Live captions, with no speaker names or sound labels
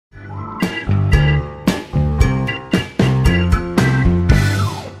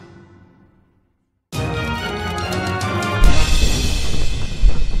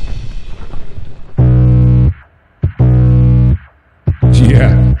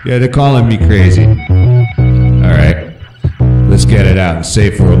Yeah, they're calling me crazy. Alright, let's get it out and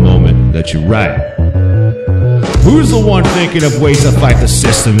say for a moment that you're right. Who's the one thinking of ways to fight the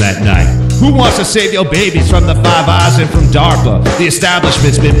system at night? Who wants to save your babies from the Five Eyes and from Darpa? The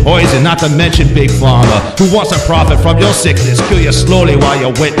establishment's been poisoned, not to mention Big Pharma. Who wants to profit from your sickness, kill you slowly while you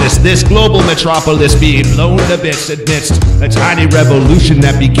witness this global metropolis being blown to bits amidst a tiny revolution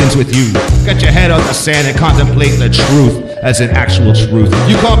that begins with you? Get your head out the sand and contemplate the truth as an actual truth.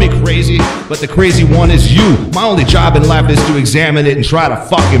 You call me crazy, but the crazy one is you. My only job in life is to examine it and try to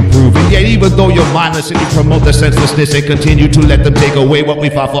fucking prove it. Yet even though you're mindless and you promote the senslessness and continue to let them take away what we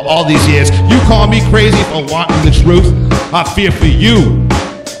fought for all these years, you call me crazy for wanting the truth? I fear for you.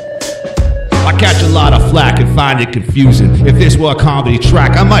 I catch a lot of flack and find it confusing. If this were a comedy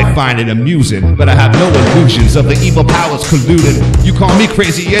track, I might find it amusing, but I have no illusions of the evil powers colluding. You call me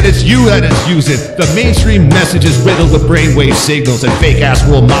crazy, yet it's you that is using the mainstream message is riddled with brainwave signals and fake-ass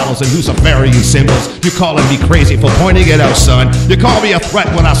role models and Luciferian symbols. You're calling me crazy for pointing it out, son. You call me a threat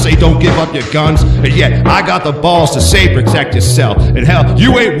when I say don't give up your guns, and yet I got the balls to say protect yourself. And hell,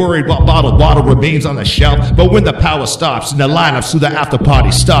 you ain't worried what bottled water remains on the shelf, but when the power stops and the lineups to the after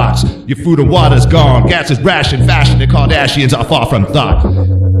party starts, your food and water's gone, gas is ration, fashion, the Kardashians are far from thought.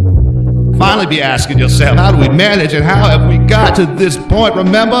 Finally be asking yourself, how do we manage and how have we got to this point?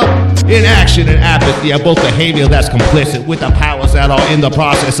 Remember, inaction and apathy are both behavior that's complicit with the powers that are in the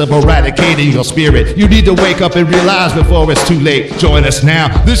process of eradicating your spirit. You need to wake up and realize before it's too late. Join us now.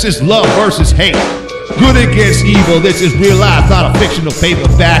 This is love versus hate. Good against evil, this is real life, not a fictional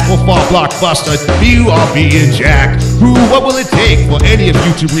paperback or fall blockbuster. You are being jacked. Who, what will it take for any of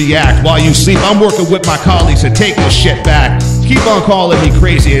you to react? While you sleep, I'm working with my colleagues to take this shit back. Keep on calling me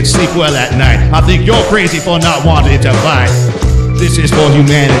crazy and sleep well at night. I think you're crazy for not wanting to fight. This is for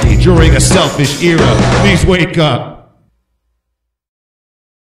humanity during a selfish era. Please wake up.